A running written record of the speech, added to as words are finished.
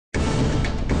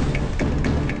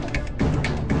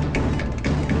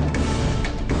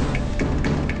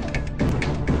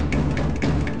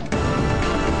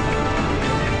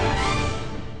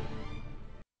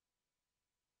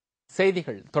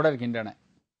செய்திகள் தொடர்கின்றன.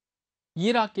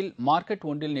 ஈராக்கில் மார்க்கெட்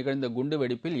ஒன்றில் நிகழ்ந்த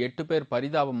குண்டுவெடிப்பில் 8 பேர்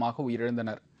பரிதாபமாக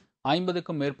உயிரிழந்தனர்.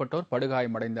 50க்கும் மேற்பட்டோர்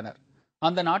படுகாயமடைந்தனர்.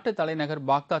 அந்த நாட்டு தலைநகர்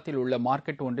பாக்தாத்தில் உள்ள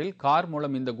மார்க்கெட் ஒன்றில் கார்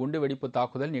மூலம் இந்த குண்டுவெடிப்பு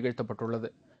தாக்குதல் நிகழ்த்தப்பட்டுள்ளது.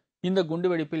 இந்த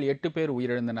குண்டுவெடிப்பில் 8 பேர்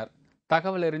உயிரிழந்தனர்.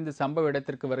 தகவல் அறிந்து சம்பவ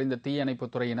இடத்திற்கு விரைந்த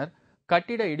தீயணைப்புத் துறையினர்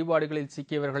கட்டிட இடிபாடுகளில்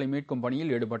சிக்கியவர்களை மீட்கும்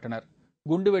பணியில் ஈடுபட்டனர்.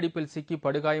 குண்டுவெடிப்பில் சிக்கி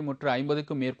படுகாயமுற்ற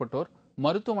 50க்கும் மேற்பட்டோர்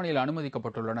மருத்துவமனையில்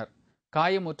அனுமதிக்கப்பட்டுள்ளனர்.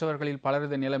 காயமுற்றவர்களில்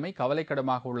பலரது நிலைமை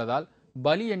கவலைக்கிடமாக உள்ளதால்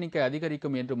பலி எண்ணிக்கை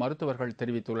அதிகரிக்கும் என்று மருத்துவர்கள்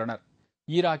தெரிவித்துள்ளனர்.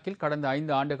 ஈராக்கில் கடந்த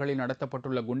 5 ஆண்டுகளில்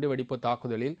நடத்தப்பட்டுள்ள குண்டுவெடிப்பு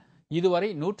தாக்குதலில்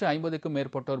இதுவரை 150க்கும்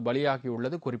மேற்பட்டோர்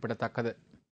பலியாகியுள்ளது குறிப்பிடத்தக்கது.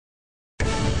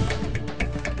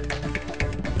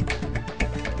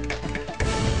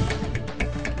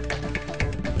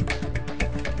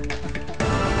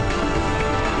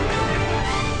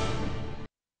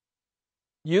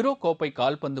 யூரோ கோப்பை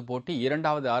கால்பந்து போட்டி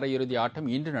 2வது அரையிறுதி ஆட்டம்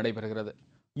இன்று நடைபெறுகிறது.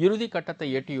 இறுதி கட்டத்தை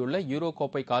எட்டியுள்ள யூரோ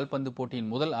கோப்பை கால்பந்து போட்டியின்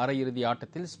முதல் அரையிறுதி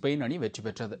ஆட்டத்தில் ஸ்பெயின் அணி வெற்றி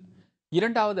பெற்றது.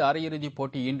 2வது அரையிறுதிப்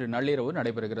போட்டி இன்று நள்ளிரவு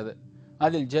நடைபெறுகிறது.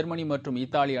 அதில் ஜெர்மனி மற்றும்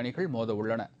இத்தாலி அணிகள் மோத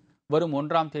உள்ளன. வரும்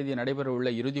 1ஆம் தேதி நடைபெறவுள்ள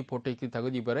இறுதிப் போட்டிக்கு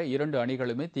தகுதி பெற 2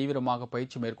 அணிகளுமே தீவிரமாக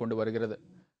பயிற்சி மேற்கொண்டு வருகிறது.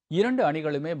 2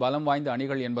 அணிகளுமே பலம் வாய்ந்த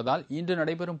அணிகள் என்பதால் இன்று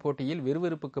நடைபெறும் போட்டியில்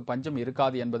விறுவிறுப்புக்கு பஞ்சம்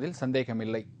இருக்காது என்பதில்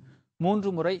சந்தேகமில்லை. 3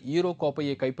 முறை யூரோ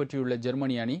கோப்பையை கைப்பற்றியுள்ள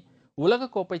ஜெர்மனி அணி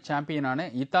உலகக்கோப்பை சாம்பியனான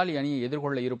இத்தாலி அணியை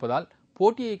எதிர்கொள்ள இருப்பதால்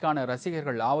போட்டியை காண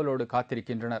ரசிகர்கள் ஆவலோடு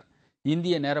காத்திருக்கின்றனர்.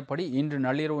 இந்திய நேரப்படி இன்று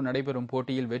நள்ளிரவு நடைபெறும்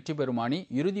போட்டியில் வெற்றி பெறும் அணி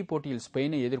இறுதிப் போட்டியில்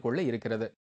ஸ்பெயினை எதிர்கொள்ள இருக்கிறது.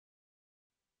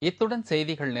 இத்துடன்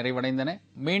செய்திகள் நிறைவடைந்தன.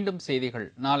 மீண்டும் செய்திகள்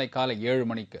நாளை காலை 7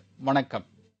 மணிக்கு. வணக்கம்.